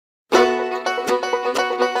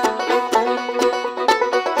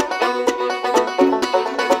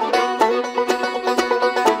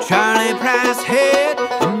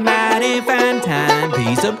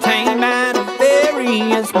peace obtained by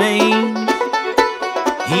nefarious means.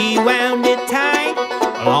 He wound it tight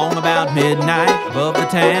along about midnight above the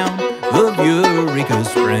town of Eureka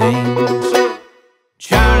Springs.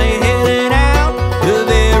 Charlie headed out the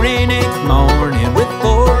very next morning with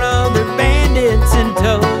 4 other bandits in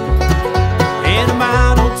tow. In a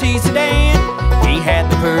Model T sedan, he had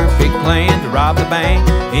the perfect plan to rob the bank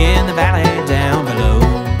in the valley down below.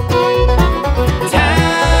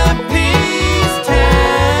 Timepiece,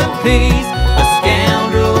 timepiece, a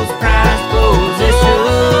scoundrel's prized possession.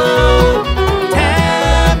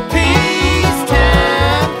 Timepiece,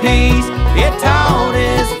 timepiece, it taught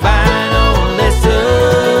his final lesson.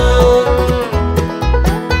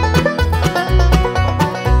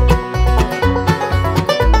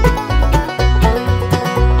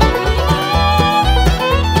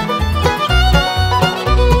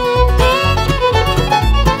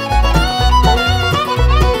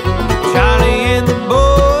 Charlie and the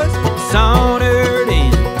boys sauntered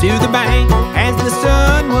into the bank as the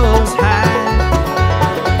sun was high,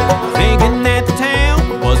 thinking that the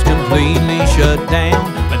town was completely shut down,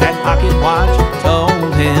 but that pocket watch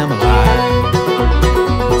told him a lie.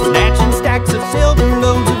 Snatching stacks of silver,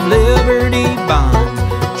 loads of Liberty bonds,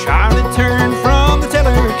 Charlie turned from the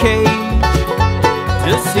teller cage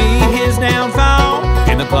to see his downfall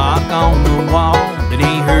in the clock on the wall. Then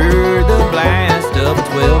he heard the blast of a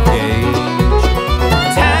 12 gauge.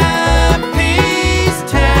 Timepiece,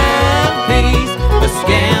 timepiece, a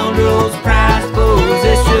scoundrel's prized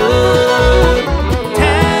possession.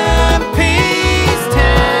 Timepiece,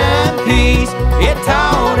 timepiece, it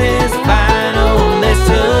taught his final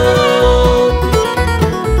lesson.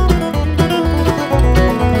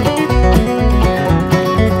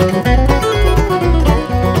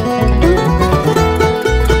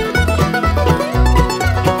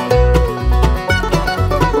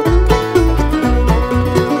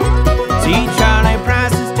 See, Charlie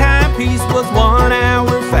Price's timepiece was 1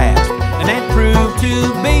 hour fast, and that proved to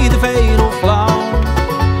be the fatal flaw.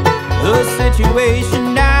 The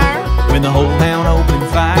situation dire when the whole town opened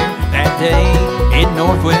fire that day in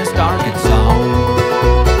northwest Arkansas.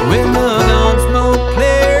 When the gun smoke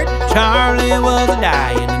cleared, Charlie was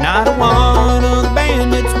dying, and not a one of the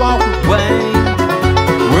bandits walked away.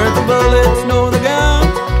 Weren't the bullets nor the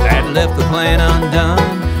guns that left the plan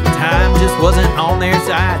undone. Time just wasn't on their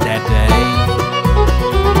side that day.